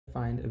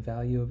Find a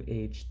value of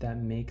h that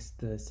makes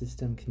the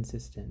system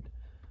consistent.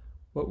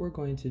 What we're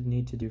going to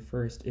need to do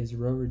first is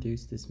row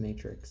reduce this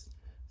matrix.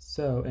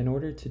 So in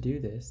order to do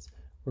this,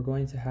 we're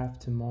going to have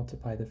to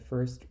multiply the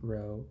first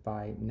row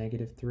by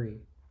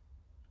 -3,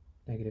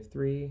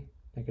 -3,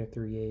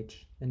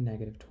 -3h, and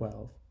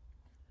 -12.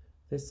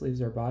 This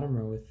leaves our bottom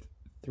row with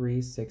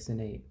 3, 6,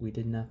 and 8. We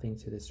did nothing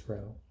to this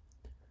row.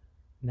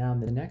 Now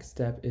the next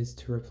step is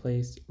to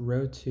replace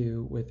row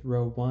 2 with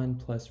row 1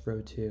 plus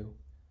row 2.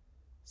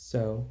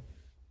 So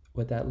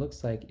what that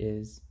looks like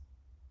is,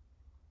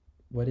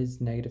 what is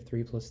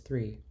 -3 plus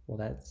 3? Well,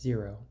 that's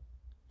 0.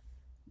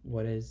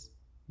 What is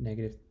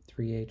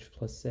 -3h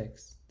plus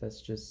 6?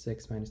 That's just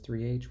 6 minus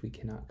 3h. We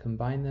cannot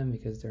combine them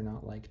because they're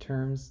not like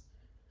terms.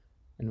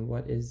 And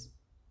what is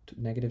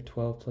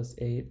 -12 plus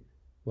 8?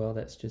 Well,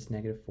 that's just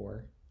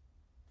 -4.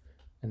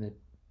 And the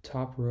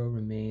top row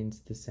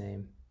remains the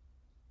same.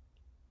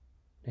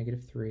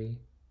 -3,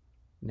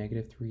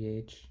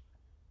 -3h,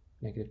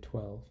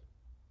 -12.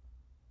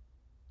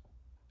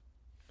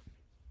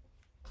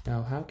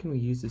 Now, how can we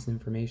use this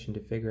information to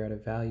figure out a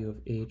value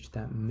of h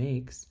that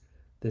makes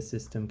the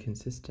system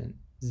consistent?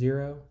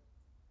 0,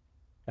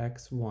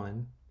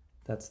 x1,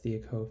 that's the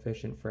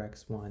coefficient for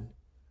x1,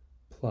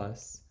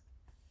 plus,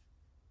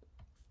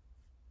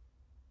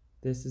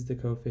 this is the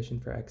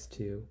coefficient for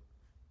x2,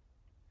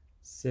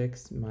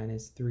 6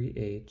 minus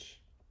 3h,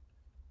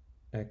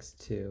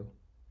 x2,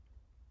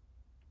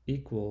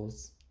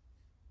 equals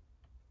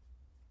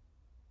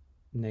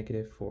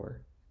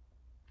 -4.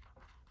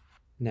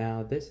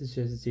 Now this is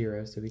just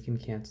 0, so we can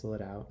cancel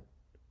it out.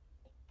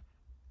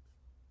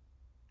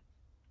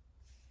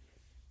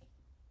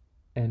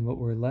 And what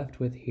we're left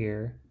with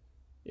here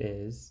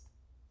is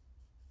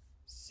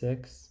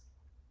 6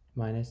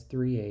 minus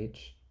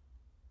 3h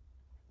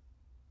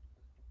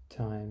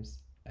times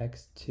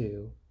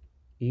x2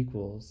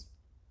 equals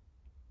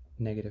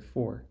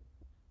 -4.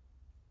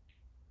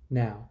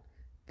 Now,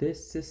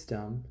 this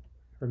system,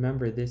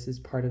 remember this is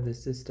part of the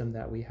system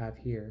that we have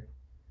here.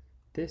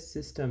 This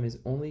system is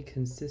only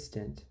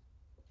consistent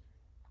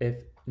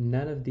if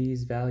none of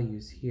these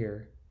values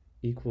here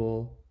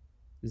equal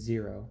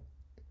 0.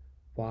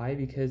 Why?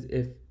 Because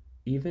if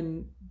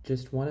even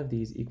just one of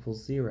these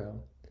equals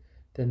 0,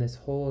 then this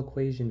whole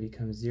equation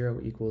becomes 0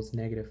 equals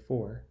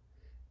 -4.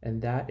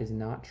 And that is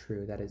not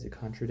true. That is a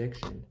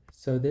contradiction.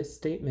 So this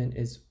statement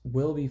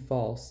will be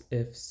false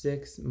if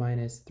 6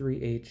 minus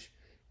 3h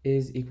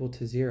is equal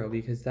to 0,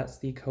 because that's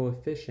the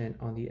coefficient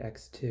on the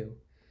x2.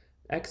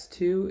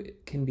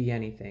 x2 can be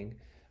anything,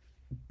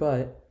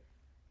 but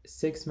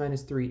 6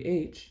 minus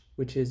 3h,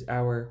 which is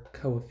our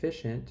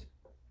coefficient,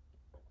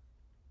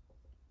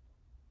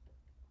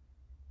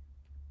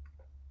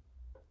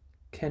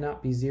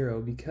 cannot be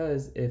 0,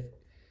 because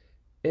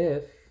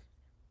if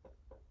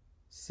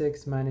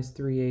 6 minus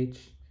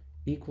 3h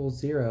equals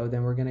 0,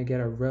 then we're going to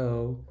get a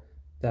row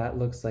that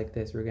looks like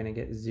this. We're going to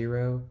get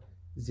 0,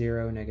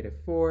 0,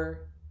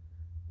 -4.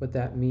 What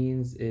that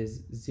means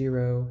is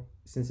 0,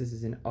 since this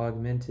is an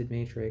augmented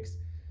matrix,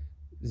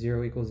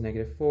 0 equals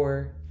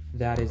 -4.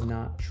 That is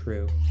not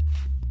true.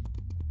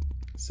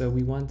 So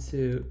we want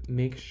to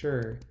make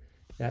sure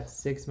that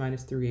 6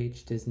 minus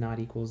 3h does not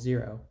equal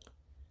 0.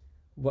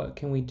 What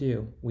can we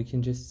do? We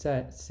can just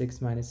set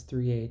 6 minus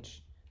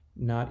 3h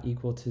not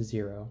equal to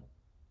 0.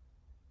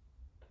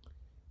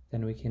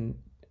 Then we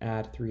can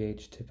add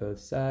 3h to both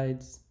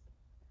sides.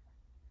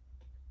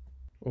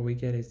 What we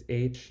get is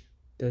h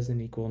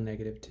doesn't equal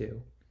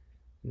 -2.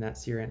 And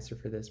that's your answer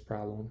for this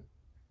problem.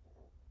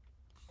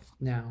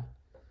 Now,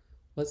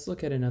 let's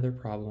look at another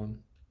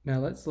problem.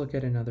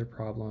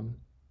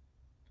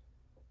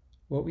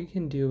 What we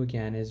can do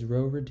again is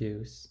row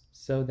reduce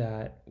so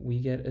that we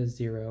get a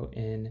 0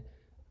 in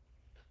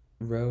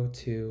row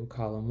 2,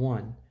 column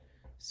 1.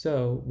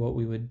 So what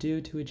we would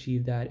do to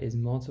achieve that is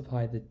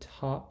multiply the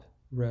top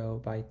row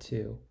by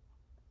 2.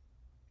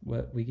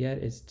 What we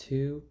get is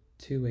 2,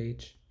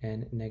 2h,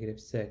 and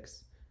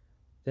 -6.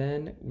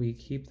 Then we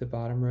keep the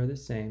bottom row the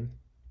same.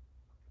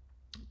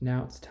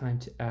 Now it's time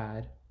to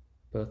add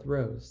both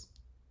rows.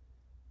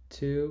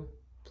 2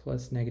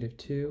 plus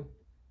 -2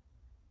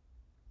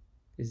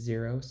 is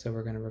 0, so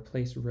we're going to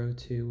replace row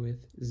 2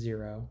 with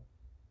 0.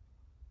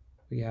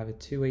 We have a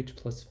 2h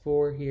plus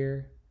 4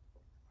 here.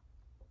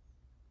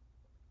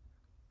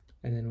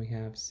 And then we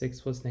have 6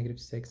 plus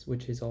 -6,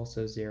 which is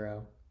also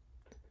 0.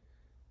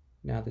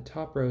 Now the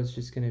top row is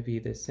just going to be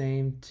the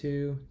same,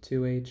 2,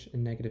 2h,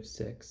 and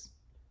 -6.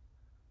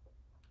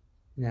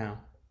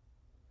 Now,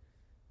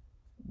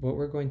 what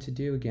we're going to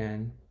do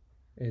again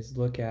is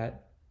look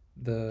at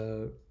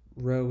the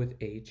row with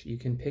h. You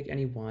can pick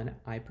any one.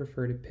 I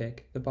prefer to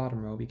pick the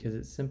bottom row because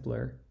it's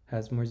simpler,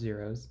 has more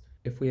zeros.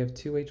 If we have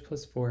 2h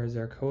plus 4 as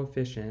our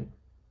coefficient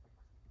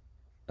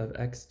of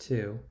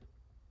x2,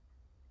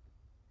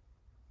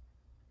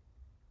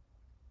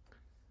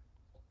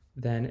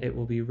 then it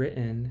will be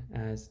written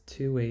as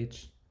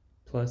 2h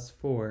plus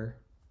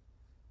 4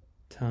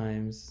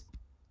 times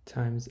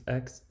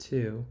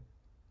x2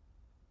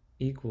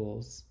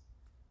 equals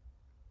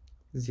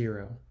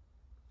 0.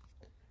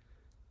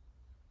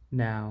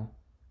 Now,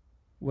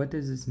 what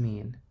does this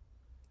mean?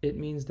 It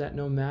means that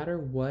no matter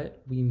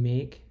what we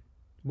make,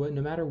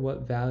 no matter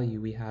what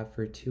value we have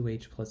for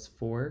 2h plus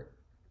 4,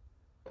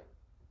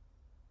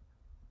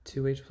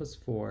 2h plus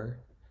 4,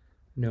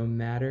 no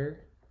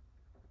matter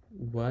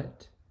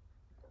what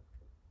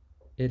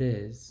it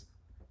is,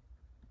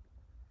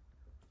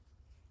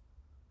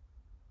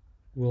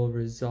 will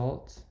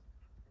result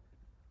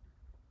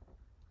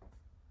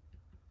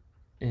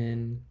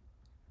in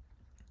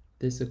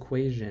this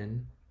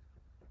equation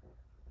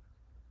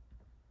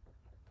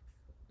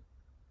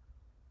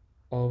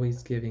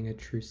always giving a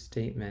true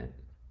statement.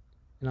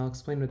 And I'll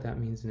explain what that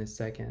means in a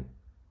second.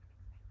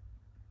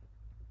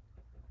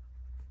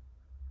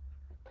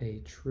 A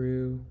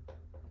true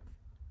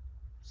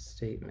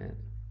statement.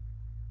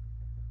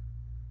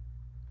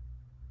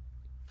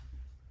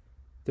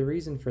 The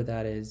reason for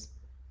that is,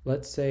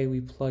 let's say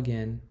we plug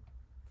in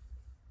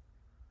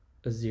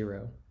a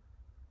 0.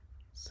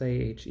 Say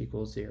h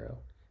equals 0.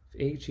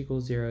 If h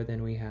equals 0,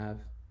 then we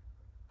have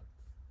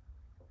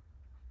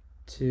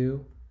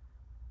 2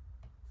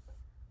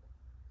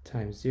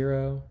 times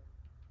 0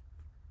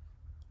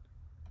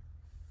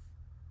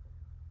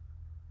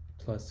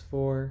 plus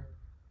 4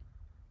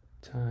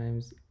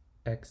 times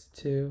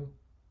x2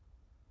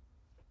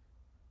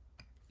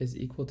 is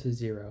equal to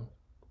 0.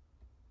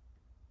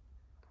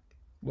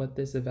 What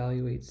this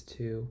evaluates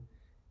to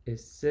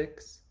is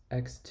 6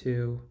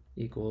 x2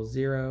 equals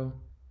 0.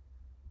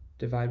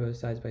 Divide both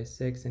sides by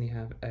 6 and you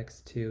have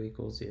x2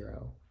 equals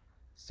 0.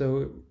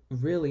 So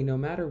really, no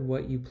matter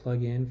what you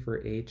plug in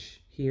for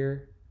h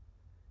here,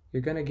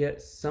 you're going to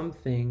get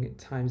something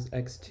times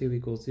x2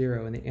 equals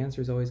 0, and the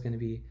answer is always going to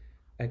be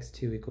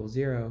x2 equals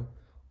 0,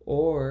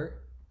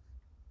 or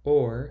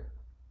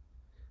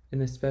in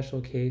the special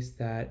case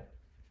that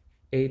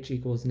h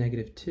equals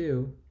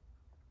 -2,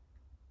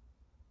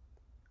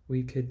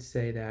 we could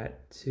say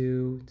that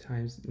 2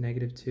 times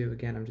 -2,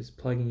 again, I'm just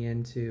plugging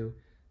into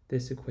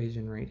this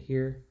equation right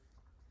here,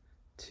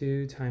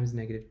 2 times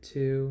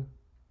 -2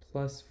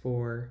 plus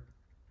 4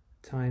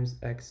 times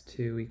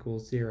x2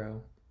 equals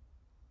 0,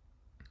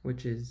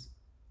 which is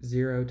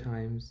 0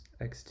 times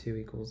x2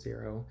 equals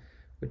 0,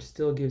 which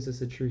still gives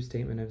us a true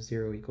statement of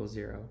 0 equals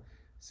 0.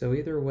 So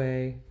either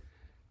way,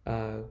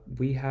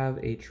 we have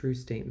a true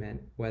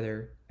statement,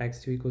 whether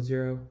x2 equals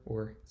 0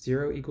 or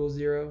 0 equals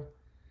 0,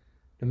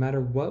 no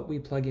matter what we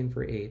plug in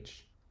for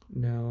h,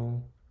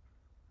 no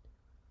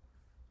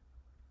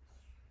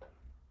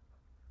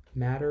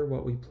matter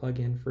what we plug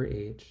in for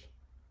h,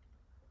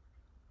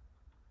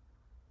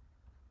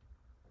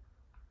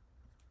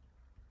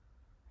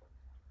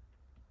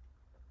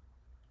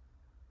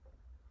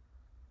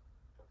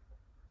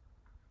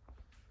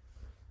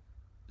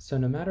 so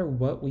no matter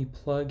what we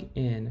plug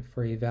in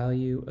for a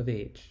value of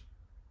h,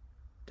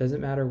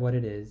 doesn't matter what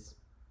it is,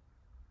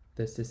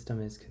 the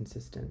system is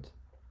consistent.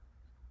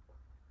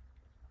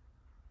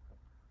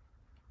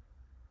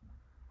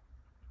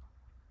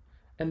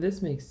 And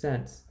this makes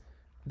sense.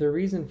 The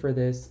reason for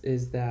this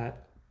is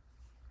that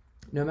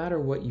no matter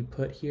what you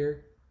put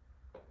here,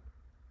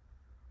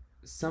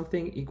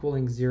 something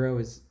equaling 0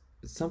 is,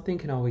 something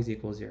can always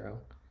equal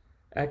 0.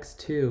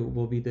 x2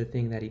 will be the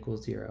thing that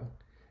equals 0.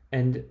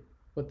 And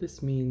what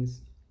this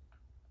means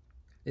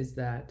is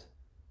that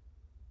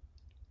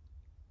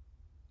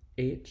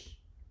h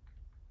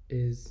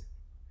is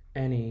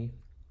any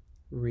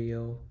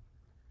real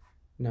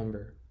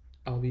number.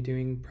 I'll be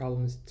doing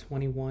problems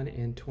 21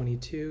 and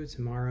 22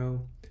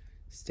 tomorrow.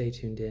 Stay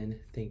tuned in.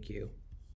 Thank you.